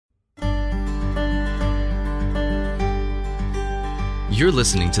You're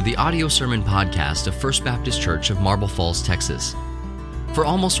listening to the audio sermon podcast of First Baptist Church of Marble Falls, Texas. For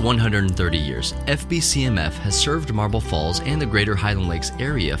almost 130 years, FBCMF has served Marble Falls and the greater Highland Lakes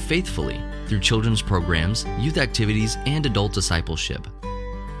area faithfully through children's programs, youth activities, and adult discipleship.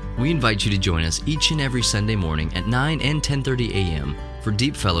 We invite you to join us each and every Sunday morning at 9 and 10:30 a.m. for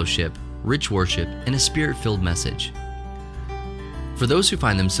deep fellowship, rich worship, and a spirit-filled message. For those who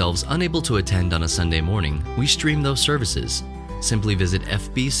find themselves unable to attend on a Sunday morning, we stream those services. Simply visit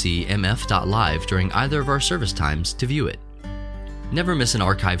fbcmf.live during either of our service times to view it. Never miss an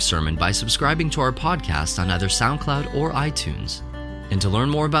archived sermon by subscribing to our podcast on either SoundCloud or iTunes. And to learn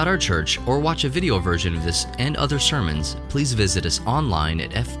more about our church or watch a video version of this and other sermons, please visit us online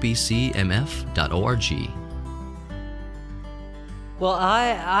at fbcmf.org. Well,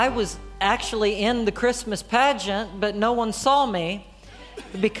 I was actually in the Christmas pageant, but no one saw me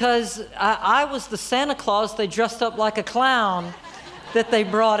because I was the Santa Claus they dressed up like a clown that they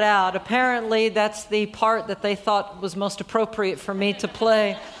brought out. Apparently, that's the part that they thought was most appropriate for me to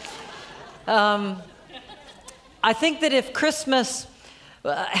play. I think that if Christmas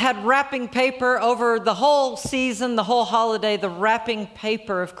had wrapping paper over the whole season, the whole holiday, the wrapping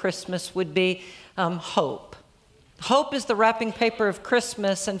paper of Christmas would be hope. Hope is the wrapping paper of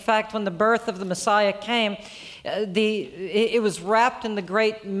Christmas. In fact, when the birth of the Messiah came, it was wrapped in the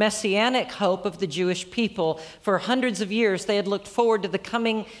great messianic hope of the Jewish people. For hundreds of years, they had looked forward to the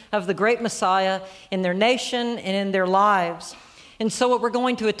coming of the great Messiah in their nation and in their lives. And so what we're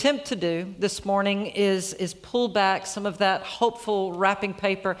going to attempt to do this morning is pull back some of that hopeful wrapping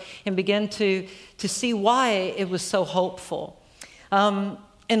paper and begin to see why it was so hopeful.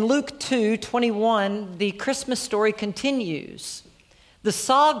 In Luke 2:21, the Christmas story continues. The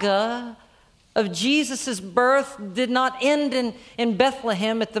saga of Jesus' birth did not end in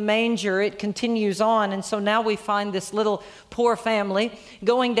Bethlehem at the manger. It continues on. And so now we find this little poor family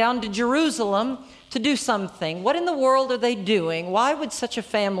going down to Jerusalem to do something. What in the world are they doing? Why would such a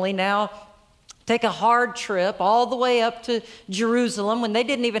family now take a hard trip all the way up to Jerusalem when they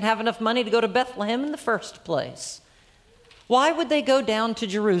didn't even have enough money to go to Bethlehem in the first place? Why would they go down to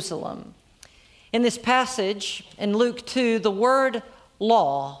Jerusalem? In this passage, in Luke 2, the word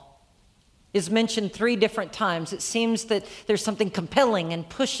law is mentioned 3 different times. It seems that there's something compelling and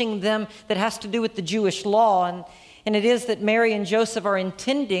pushing them that has to do with the Jewish law. And it is that Mary and Joseph are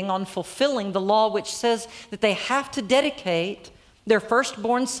intending on fulfilling the law which says that they have to dedicate their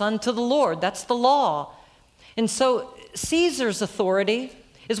firstborn son to the Lord. That's the law. And so Caesar's authority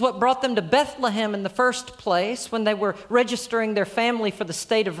is what brought them to Bethlehem in the first place when they were registering their family for the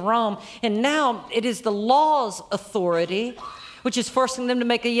state of Rome. And now it is the law's authority which is forcing them to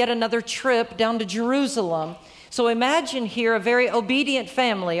make yet another trip down to Jerusalem. So imagine here a very obedient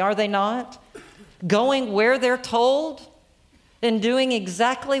family, are they not? Going where they're told and doing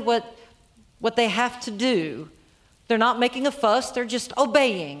exactly what they have to do. They're not making a fuss, they're just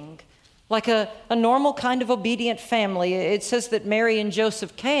obeying. Like a normal kind of obedient family. It says that Mary and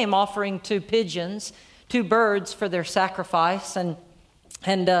Joseph came offering 2 pigeons, 2 birds for their sacrifice and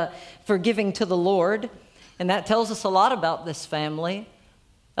for giving to the Lord. And that tells us a lot about this family.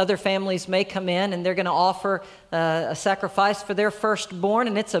 Other families may come in and they're going to offer a sacrifice for their firstborn,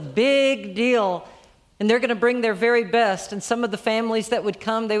 and it's a big deal. And they're going to bring their very best. And some of the families that would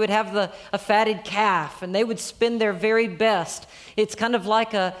come, they would have a fatted calf, and they would spend their very best. It's kind of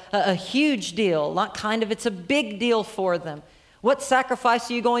like a huge deal. Not kind of, it's a big deal for them. What sacrifice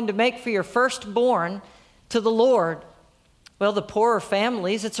are you going to make for your firstborn to the Lord? Well, the poorer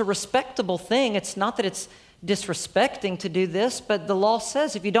families, it's a respectable thing. It's not that it's disrespecting to do this, but the law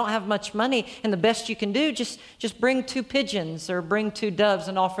says if you don't have much money and the best you can do, just bring 2 pigeons or bring 2 doves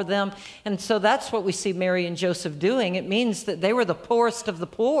and offer them. And so that's what we see Mary and Joseph doing. It means that they were the poorest of the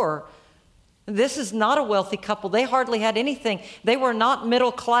poor. This is not a wealthy couple. They hardly had anything. They were not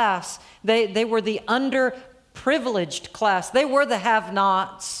middle class. They were the underprivileged class. They were the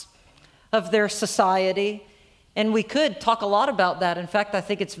have-nots of their society. And we could talk a lot about that. In fact, I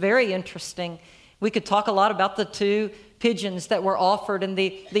think it's very interesting. We could talk a lot about the 2 pigeons that were offered and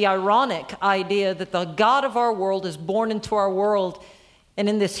the ironic idea that the God of our world is born into our world. And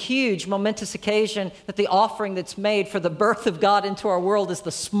in this huge, momentous occasion, that the offering that's made for the birth of God into our world is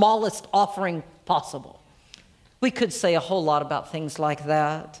the smallest offering possible. We could say a whole lot about things like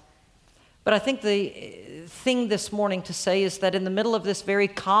that. But I think the thing this morning to say is that in the middle of this very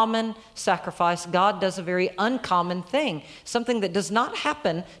common sacrifice, God does a very uncommon thing, something that does not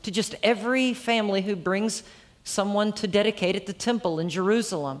happen to just every family who brings someone to dedicate at the temple in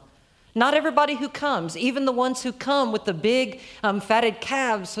Jerusalem. Not everybody who comes, even the ones who come with the big fatted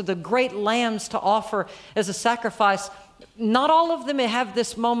calves or the great lambs to offer as a sacrifice, not all of them have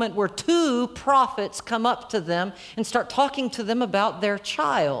this moment where two prophets come up to them and start talking to them about their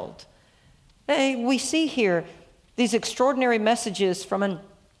child. We see here these extraordinary messages from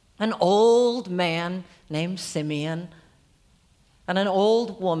an old man named Simeon and an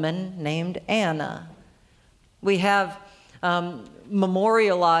old woman named Anna. We have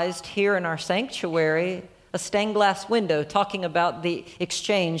memorialized here in our sanctuary a stained glass window talking about the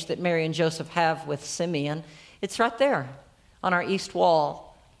exchange that Mary and Joseph have with Simeon. It's right there on our east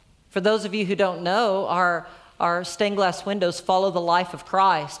wall. For those of you who don't know, our stained glass windows follow the life of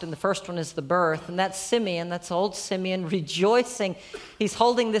Christ, and the first one is the birth, and that's Simeon, that's old Simeon rejoicing. He's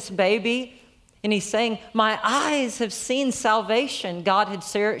holding this baby, and he's saying, my eyes have seen salvation. God had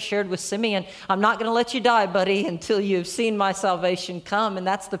shared with Simeon, I'm not going to let you die, buddy, until you've seen my salvation come. And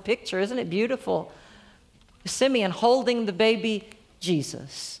that's the picture. Isn't it beautiful? Simeon holding the baby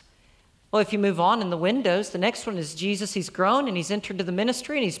Jesus. Well, if you move on in the windows, the next one is Jesus. He's grown and he's entered to the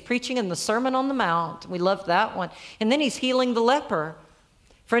ministry and he's preaching in the Sermon on the Mount. We love that one. And then he's healing the leper.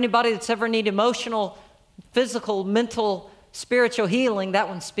 For anybody that's ever need emotional, physical, mental, spiritual healing, that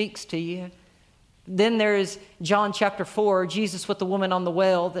one speaks to you. Then there is John chapter 4, Jesus with the woman on the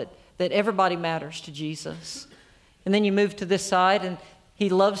well, that everybody matters to Jesus. And then you move to this side and he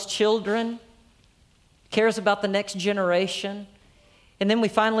loves children, cares about the next generation. And then we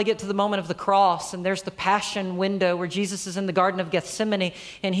finally get to the moment of the cross, and there's the passion window where Jesus is in the Garden of Gethsemane,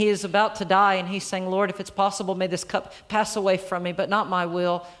 and he is about to die, and he's saying, Lord, if it's possible, may this cup pass away from me, but not my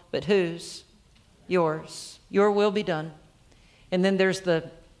will, but whose? Yours. Your will be done. And then there's the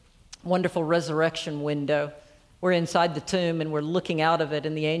wonderful resurrection window. We're inside the tomb, and we're looking out of it,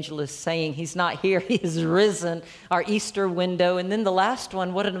 and the angel is saying, he's not here, he is risen, our Easter window. And then the last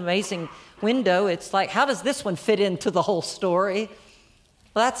one, what an amazing window. It's like, how does this one fit into the whole story?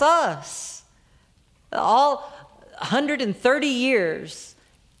 Well, that's us. All 130 years.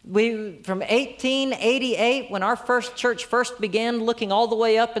 From 1888, when our first church first began, looking all the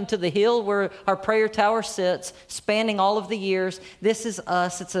way up into the hill where our prayer tower sits, spanning all of the years, this is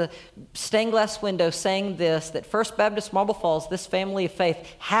us. It's a stained glass window saying this, that First Baptist Marble Falls, this family of faith,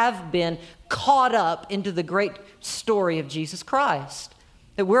 have been caught up into the great story of Jesus Christ.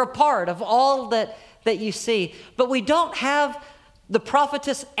 That we're a part of all that you see. But we don't have the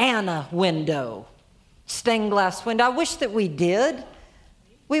prophetess Anna window, stained glass window. I wish that we did.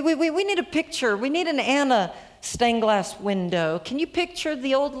 We need a picture. We need an Anna stained glass window. Can you picture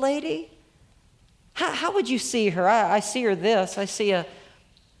the old lady? How would you see her? I see her this. I see a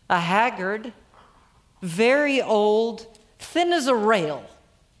haggard, very old, thin as a rail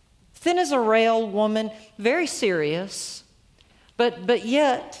woman, very serious. But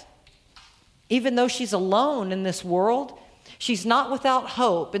yet, even though she's alone in this world, she's not without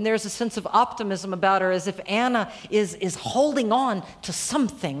hope, and there's a sense of optimism about her, as if Anna is holding on to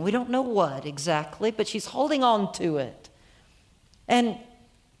something. We don't know what exactly, but she's holding on to it. And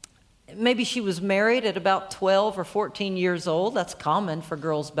maybe she was married at about 12 or 14 years old. That's common for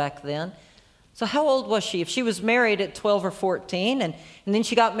girls back then. So how old was she? If she was married at 12 or 14, and then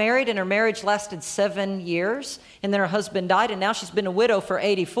she got married, and her marriage lasted 7 years, and then her husband died, and now she's been a widow for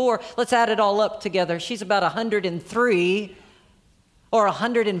 84. Let's add it all up together. She's about 103 or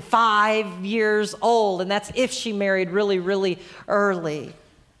 105 years old, and that's if she married really, really early.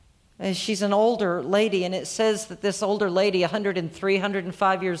 And she's an older lady, and it says that this older lady, 103,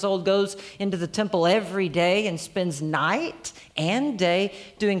 105 years old, goes into the temple every day and spends night and day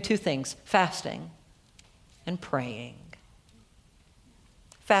doing two things, fasting and praying.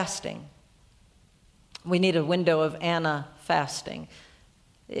 Fasting. We need a window of Anna fasting.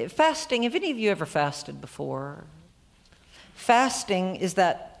 Fasting, have any of you ever fasted before? Fasting is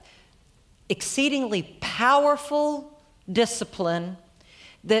that exceedingly powerful discipline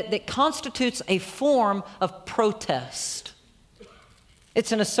that constitutes a form of protest.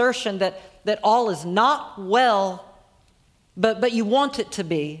 It's an assertion that all is not well, but you want it to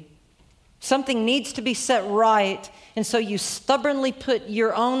be. Something needs to be set right, and so you stubbornly put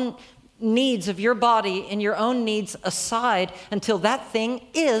your own needs of your body and your own needs aside until that thing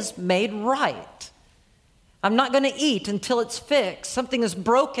is made right. I'm not going to eat until it's fixed. Something is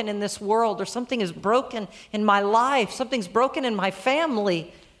broken in this world, or something is broken in my life. Something's broken in my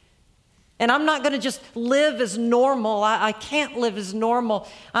family. And I'm not going to just live as normal. I can't live as normal.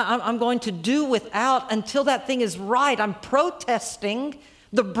 I'm going to do without until that thing is right. I'm protesting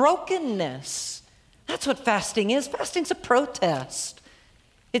the brokenness. That's what fasting is. Fasting's a protest.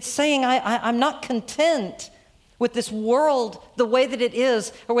 It's saying I'm not content with this world the way that it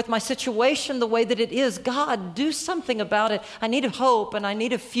is, or with my situation the way that it is. God, do something about it. I need a hope and I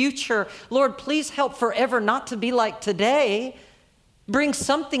need a future. Lord, please help forever not to be like today. Bring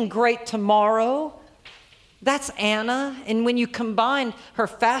something great tomorrow. That's Anna. And when you combine her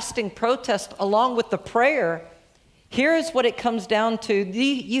fasting protest along with the prayer, here's what it comes down to.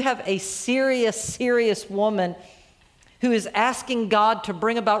 You have a serious woman who is asking God to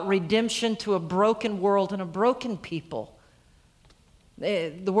bring about redemption to a broken world and a broken people.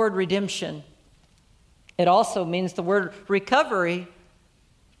 The word redemption, it also means the word recovery.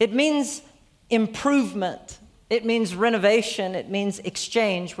 It means improvement. It means renovation. It means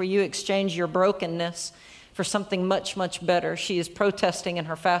exchange, where you exchange your brokenness for something much, much better. She is protesting in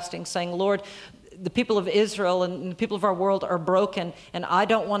her fasting, saying, Lord, the people of Israel and the people of our world are broken, and I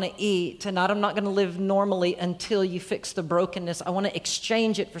don't want to eat, and I'm not going to live normally until you fix the brokenness. I want to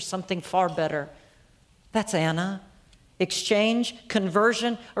exchange it for something far better. That's Anna. Exchange,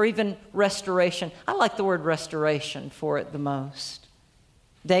 conversion, or even restoration. I like the word restoration for it the most.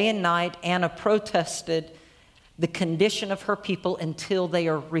 Day and night, Anna protested the condition of her people until they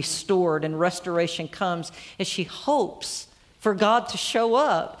are restored, and restoration comes as she hopes for God to show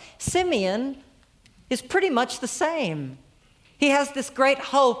up. Simeon is pretty much the same. He has this great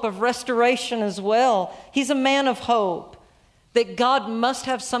hope of restoration as well. He's a man of hope that God must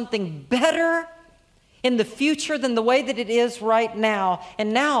have something better in the future than the way that it is right now.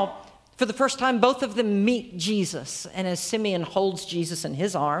 And now, for the first time, both of them meet Jesus. And as Simeon holds Jesus in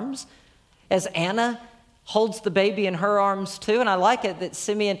his arms, as Anna holds the baby in her arms too. And I like it that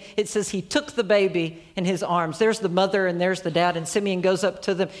Simeon, it says he took the baby in his arms. There's the mother and there's the dad. And Simeon goes up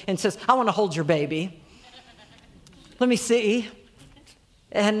to them and says, I want to hold your baby. Let me see.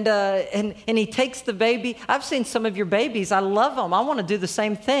 And he takes the baby. I've seen some of your babies. I love them. I want to do the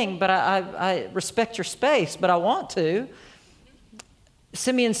same thing, but I respect your space, but I want to.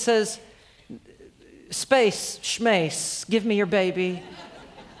 Simeon says, space, schmace, give me your baby.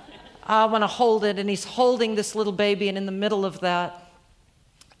 I want to hold it. And he's holding this little baby, and in the middle of that,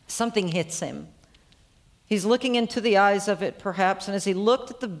 something hits him. He's looking into the eyes of it, perhaps, and as he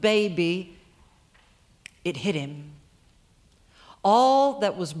looked at the baby, it hit him. All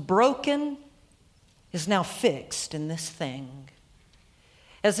that was broken is now fixed in this thing.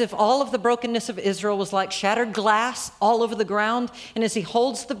 As if all of the brokenness of Israel was like shattered glass all over the ground. And as he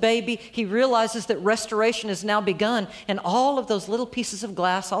holds the baby, he realizes that restoration has now begun. And all of those little pieces of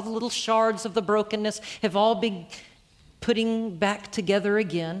glass, all the little shards of the brokenness have all been putting back together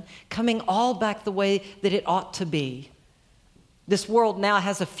again, coming all back the way that it ought to be. This world now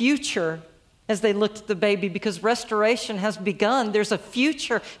has a future as they looked at the baby, because restoration has begun. There's a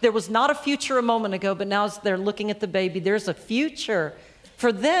future. There was not a future a moment ago, but now as they're looking at the baby, there's a future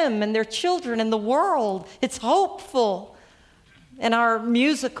for them and their children and the world. It's hopeful. And our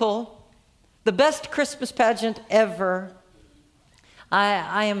musical, the best Christmas pageant ever,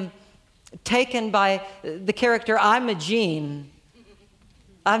 I am taken by the character Imogene.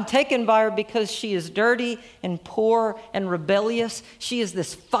 I'm taken by her because she is dirty and poor and rebellious. She is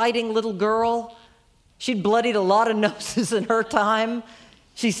this fighting little girl. She'd bloodied a lot of noses in her time.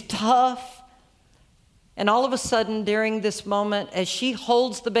 She's tough. And all of a sudden, during this moment, as she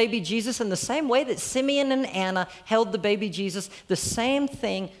holds the baby Jesus in the same way that Simeon and Anna held the baby Jesus, the same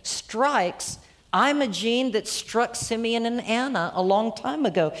thing strikes Imogene that struck Simeon and Anna a long time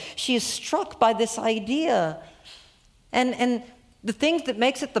ago. She is struck by this idea. And the thing that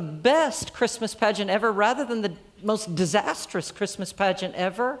makes it the best Christmas pageant ever, rather than the most disastrous Christmas pageant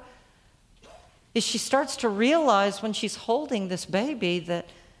ever, is she starts to realize when she's holding this baby that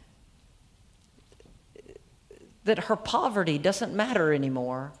her poverty doesn't matter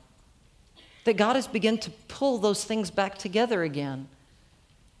anymore, that God has begun to pull those things back together again.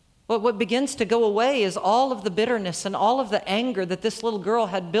 What begins to go away is all of the bitterness and all of the anger that this little girl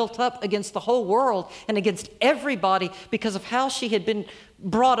had built up against the whole world and against everybody because of how she had been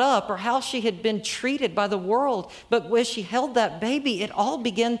brought up or how she had been treated by the world. But as she held that baby, it all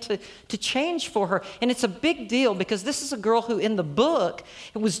began to change for her. And it's a big deal because this is a girl who in the book,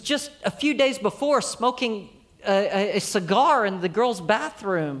 it was just a few days before smoking a cigar in the girls'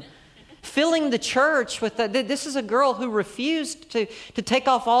 bathroom, filling the church with that. This is a girl who refused to take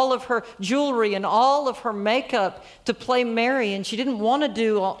off all of her jewelry and all of her makeup to play Mary, and she didn't want to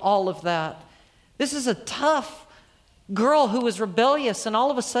do all of that. This is a tough girl who was rebellious, and all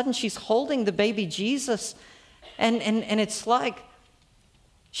of a sudden she's holding the baby Jesus, and it's like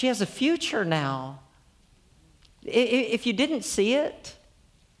she has a future now. If you didn't see it,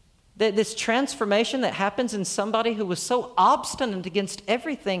 this transformation that happens in somebody who was so obstinate against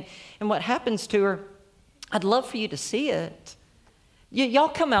everything, and what happens to her, I'd love for you to see it. Y'all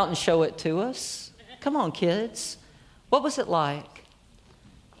come out and show it to us. Come on, kids. What was it like?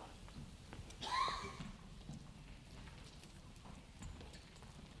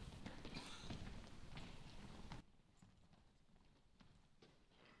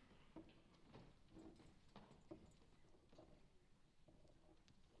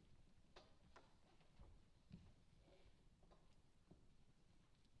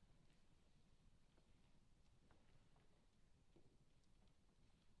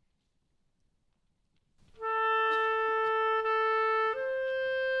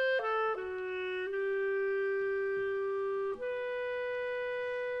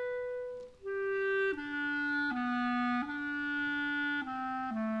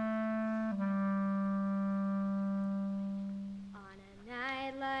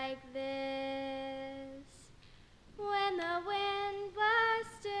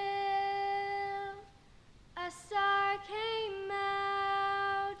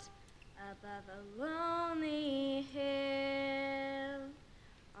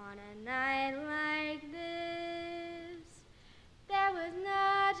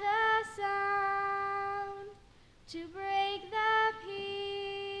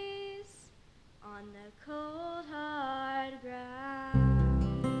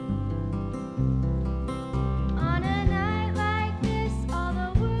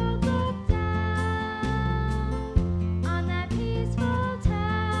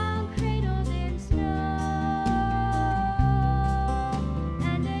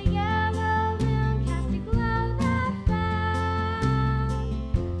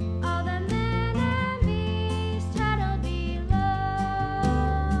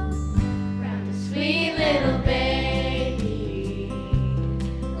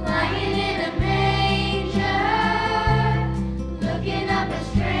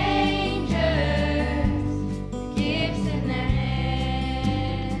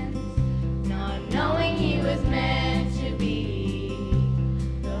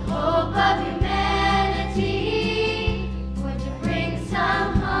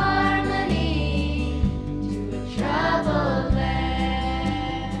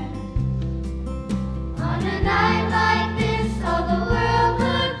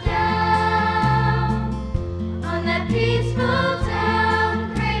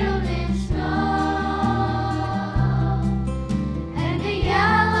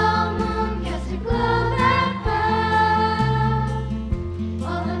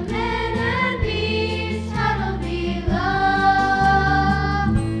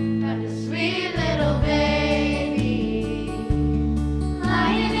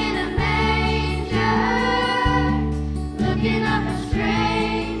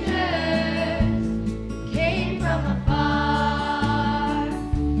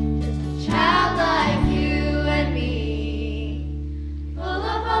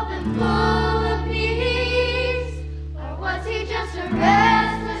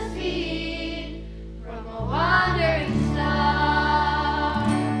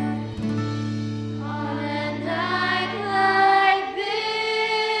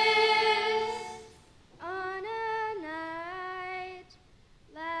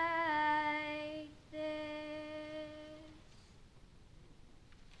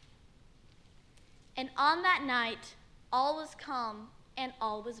 And on that night, all was calm and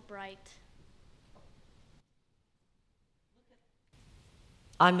all was bright.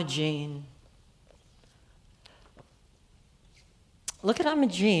 Imogene. Look at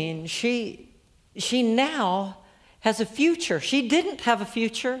Imogene. She now has a future. She didn't have a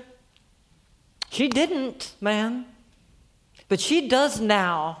future. She didn't, man. But she does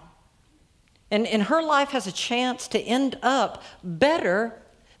now. And her life has a chance to end up better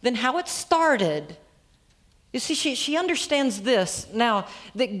than how it started. You see, she understands this now,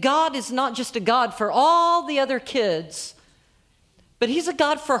 that God is not just a God for all the other kids, but He's a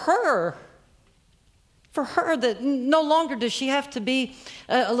God for her. For her, that no longer does she have to be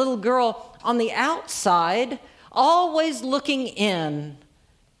a little girl on the outside, always looking in.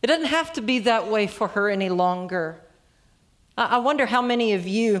 It doesn't have to be that way for her any longer. I wonder how many of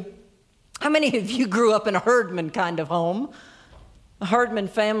you grew up in a Herdman kind of home? A Herdman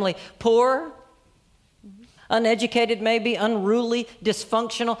family, poor, uneducated maybe, unruly,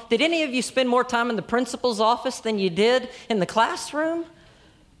 dysfunctional. Did any of you spend more time in the principal's office than you did in the classroom?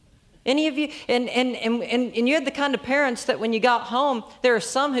 Any of you? And you had the kind of parents that when you got home, there are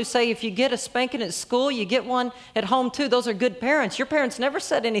some who say if you get a spanking at school, you get one at home too. Those are good parents. Your parents never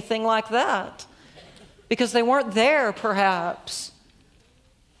said anything like that because they weren't there perhaps.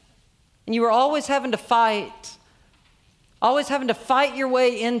 And you were always having to fight Always having to fight your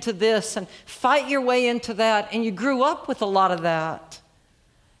way into this and fight your way into that. And you grew up with a lot of that.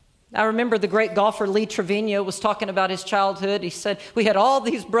 I remember the great golfer Lee Trevino was talking about his childhood. He said, we had all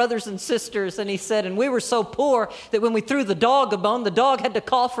these brothers and sisters, and he said, and we were so poor that when we threw the dog a bone, the dog had to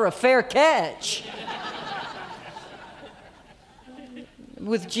call for a fair catch.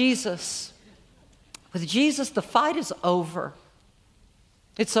 With Jesus, the fight is over.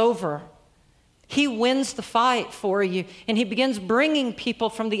 It's over. He wins the fight for you, and he begins bringing people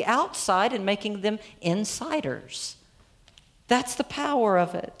from the outside and making them insiders. That's the power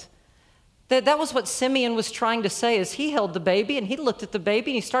of it. That was what Simeon was trying to say as he held the baby, and he looked at the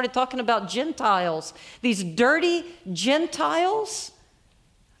baby and he started talking about Gentiles. These dirty Gentiles,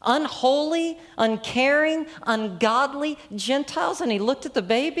 unholy, uncaring, ungodly Gentiles. And he looked at the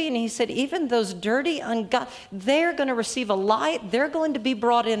baby and he said, even those dirty, ungodly, they're going to receive a light. They're going to be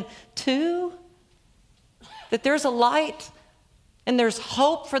brought in too. That there's a light and there's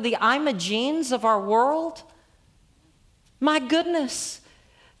hope for the Imagenes of our world. My goodness.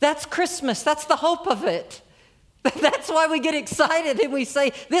 That's Christmas. That's the hope of it. That's why we get excited and we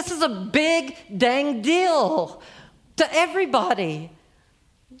say, this is a big dang deal to everybody.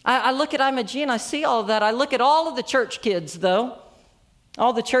 I look at Imogene, I see all of that. I look at all of the church kids, though.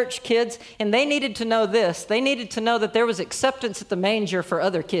 All the church kids, and they needed to know this. They needed to know that there was acceptance at the manger for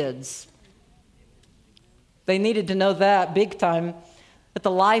other kids. They needed to know that big time, that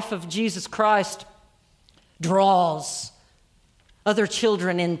the life of Jesus Christ draws other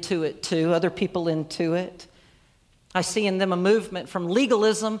children into it too, other people into it. I see in them a movement from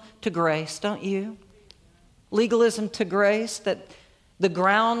legalism to grace, don't you? Legalism to grace, that the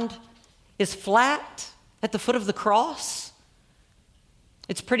ground is flat at the foot of the cross.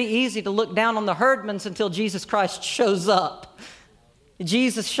 It's pretty easy to look down on the Herdmans until Jesus Christ shows up.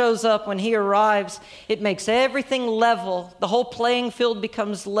 Jesus shows up. When he arrives, it makes everything level. The whole playing field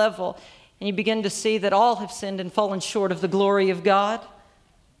becomes level. And you begin to see that all have sinned and fallen short of the glory of God.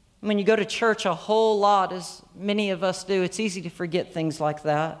 When you go to church a whole lot, as many of us do, it's easy to forget things like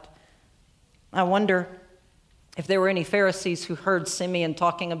that. I wonder if there were any Pharisees who heard Simeon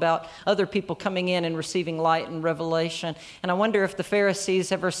talking about other people coming in and receiving light and revelation. And I wonder if the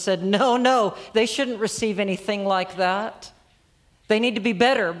Pharisees ever said, no, they shouldn't receive anything like that. They need to be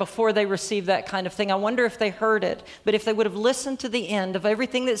better before they receive that kind of thing. I wonder if they heard it. But if they would have listened to the end of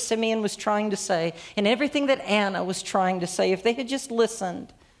everything that Simeon was trying to say and everything that Anna was trying to say, if they had just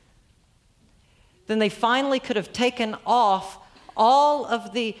listened, then they finally could have taken off all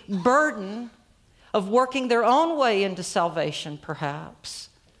of the burden of working their own way into salvation, perhaps.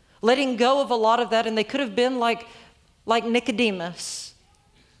 Letting go of a lot of that, and they could have been like Nicodemus.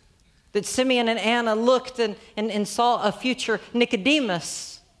 That Simeon and Anna looked and saw a future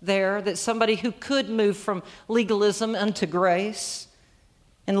Nicodemus there, that somebody who could move from legalism unto grace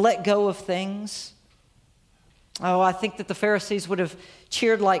and let go of things. Oh, I think that the Pharisees would have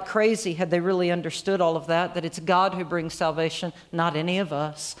cheered like crazy had they really understood all of that it's God who brings salvation, not any of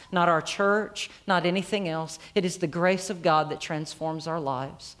us, not our church, not anything else. It is the grace of God that transforms our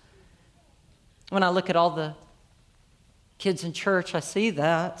lives. When I look at all the kids in church, I see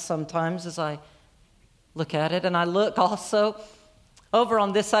that sometimes as I look at it. And I look also over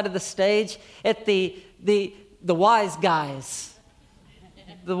on this side of the stage at the wise guys.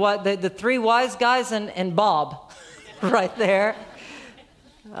 The three wise guys and Bob right there.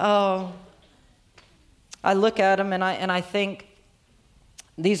 Oh, I look at them and I think,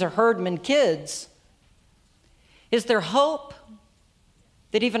 these are herdman kids. Is there hope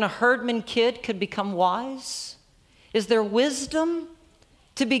that even a herdman kid could become wise? Is there wisdom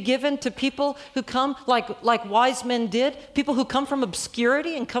to be given to people who come like wise men did? People who come from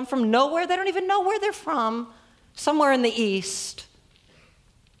obscurity and come from nowhere. They don't even know where they're from. Somewhere in the east.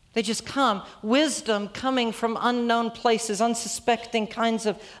 They just come. Wisdom coming from unknown places, unsuspecting kinds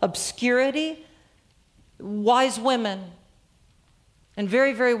of obscurity. Wise women and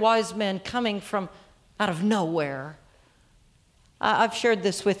very, very wise men coming from out of nowhere. I've shared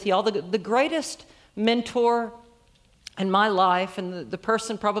this with you all. The greatest mentor in my life, and the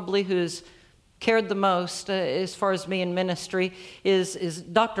person probably who's cared the most as far as me in ministry, is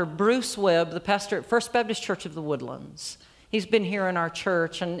Dr. Bruce Webb, the pastor at First Baptist Church of the Woodlands. He's been here in our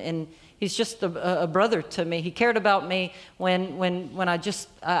church, and he's just a brother to me. He cared about me when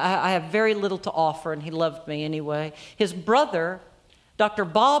I have very little to offer, and he loved me anyway. His brother, Dr.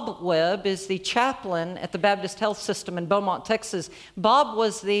 Bob Webb, is the chaplain at the Baptist Health System in Beaumont, Texas. Bob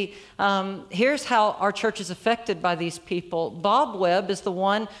was here's how our church is affected by these people. Bob Webb is the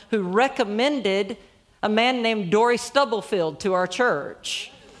one who recommended a man named Dory Stubblefield to our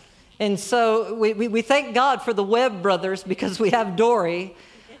church. And so we thank God for the Webb brothers because we have Dory.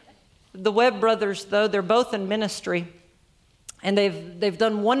 The Webb brothers, though, they're both in ministry. And they've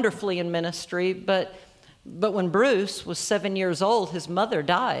done wonderfully in ministry. But when Bruce was 7 years old, his mother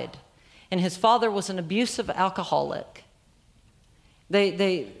died. And his father was an abusive alcoholic.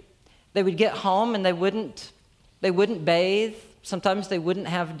 They would get home and they wouldn't bathe. Sometimes they wouldn't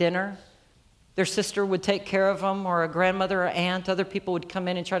have dinner. Their sister would take care of them, or a grandmother or aunt. Other people would come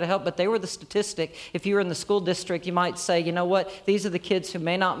in and try to help, but they were the statistic. If you were in the school district, you might say, you know what, these are the kids who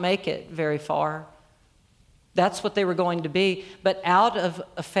may not make it very far. That's what they were going to be. But out of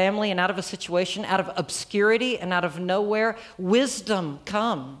a family and out of a situation, out of obscurity and out of nowhere, wisdom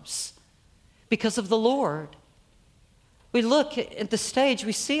comes because of the Lord. We look at the stage,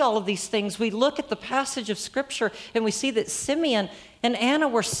 we see all of these things. We look at the passage of Scripture and we see that Simeon and Anna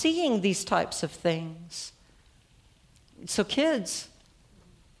were seeing these types of things. So kids,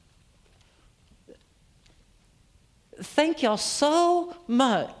 thank y'all so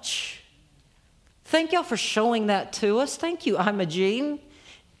much. Thank y'all for showing that to us. Thank you, Imogene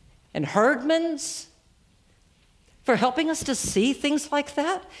and Herdmans, for helping us to see things like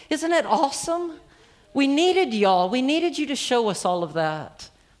that. Isn't it awesome? We needed y'all. We needed you to show us all of that.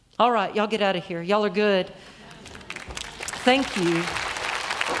 All right, y'all get out of here. Y'all are good. Thank you.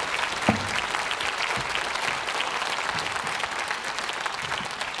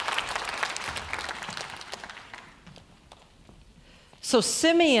 So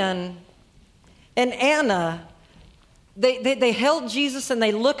Simeon and Anna, they held Jesus and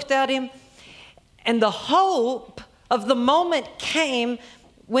they looked at him, and the hope of the moment came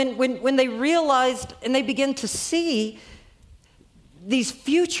when they realized and they began to see these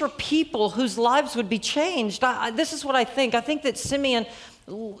future people whose lives would be changed. This is what I think. I think that Simeon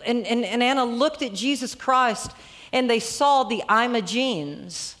and Anna looked at Jesus Christ and they saw the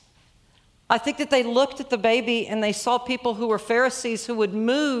Imogenes. I think that they looked at the baby and they saw people who were Pharisees who would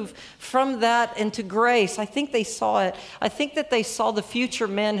move from that into grace. I think they saw it. I think that they saw the future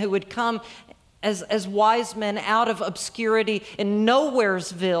men who would come as wise men out of obscurity in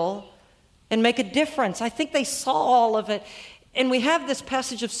Nowheresville and make a difference. I think they saw all of it. And we have this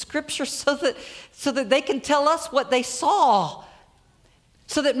passage of Scripture so that they can tell us what they saw,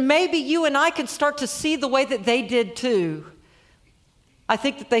 so that maybe you and I can start to see the way that they did too. I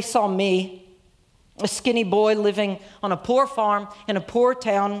think that they saw me, a skinny boy living on a poor farm in a poor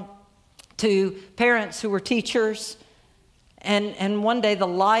town, to parents who were teachers. And one day the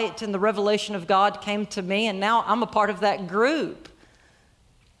light and the revelation of God came to me, and now I'm a part of that group.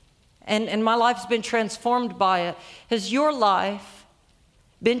 And my life's been transformed by it. Has your life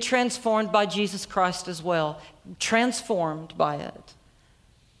been transformed by Jesus Christ as well? Transformed by it.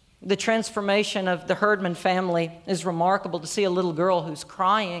 The transformation of the Herdman family is remarkable. To see a little girl who's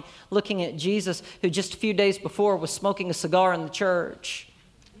crying, looking at Jesus, who just a few days before was smoking a cigar in the church.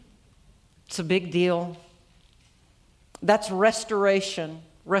 It's a big deal. That's restoration.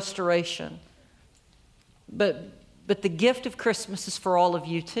 But the gift of Christmas is for all of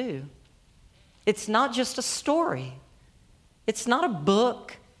you too. It's not just a story. It's not a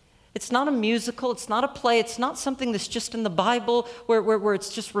book. It's not a musical. It's not a play. It's not something that's just in the Bible where it's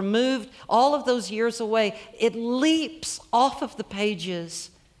just removed all of those years away. It leaps off of the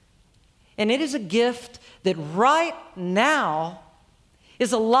pages. And it is a gift that right now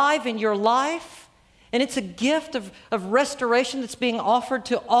is alive in your life. And it's a gift of restoration that's being offered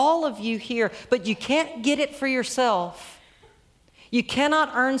to all of you here. But you can't get it for yourself. You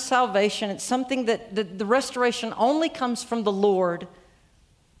cannot earn salvation. It's something that the restoration only comes from the Lord.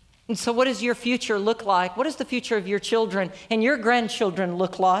 And so what does your future look like? What does the future of your children and your grandchildren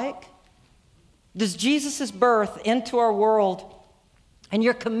look like? Does Jesus' birth into our world and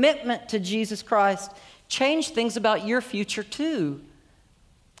your commitment to Jesus Christ change things about your future too?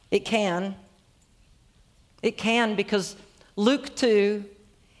 It can. It can, because Luke 2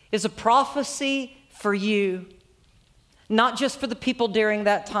 is a prophecy for you. Not just for the people during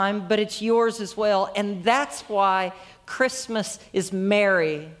that time, but it's yours as well. And that's why Christmas is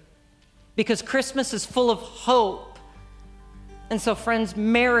merry. Because Christmas is full of hope. And so, friends,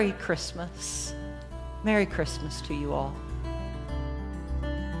 Merry Christmas. Merry Christmas to you all.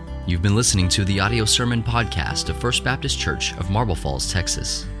 You've been listening to the audio sermon podcast of First Baptist Church of Marble Falls,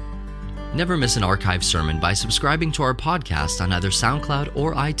 Texas. Never miss an archived sermon by subscribing to our podcast on either SoundCloud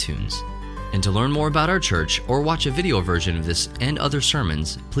or iTunes. And to learn more about our church or watch a video version of this and other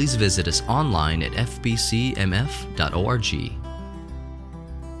sermons, please visit us online at fbcmf.org.